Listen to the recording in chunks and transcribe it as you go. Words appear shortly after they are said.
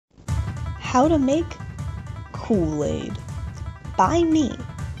How to make Kool-Aid by me.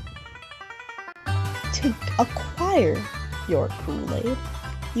 To acquire your Kool-Aid,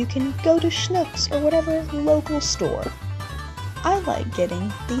 you can go to Schnucks or whatever local store. I like getting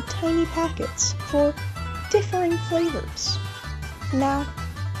the tiny packets for differing flavors. Now,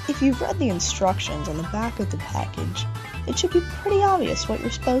 if you've read the instructions on the back of the package, it should be pretty obvious what you're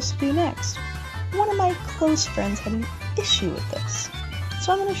supposed to do next. One of my close friends had an issue with this,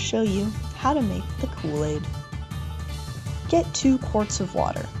 so I'm going to show you how to make the Kool-Aid. Get 2 quarts of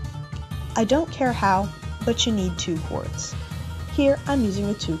water. I don't care how, but you need 2 quarts. Here I'm using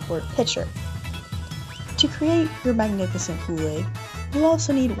a 2-quart pitcher. To create your magnificent Kool-Aid, you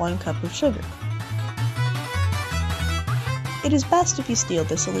also need 1 cup of sugar. It is best if you steal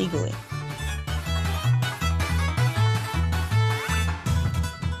this illegally.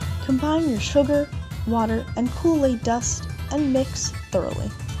 Combine your sugar, water, and Kool-Aid dust and mix thoroughly.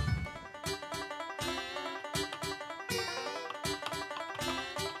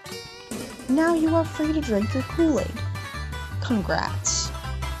 Now you are free to drink your Kool-Aid. Congrats!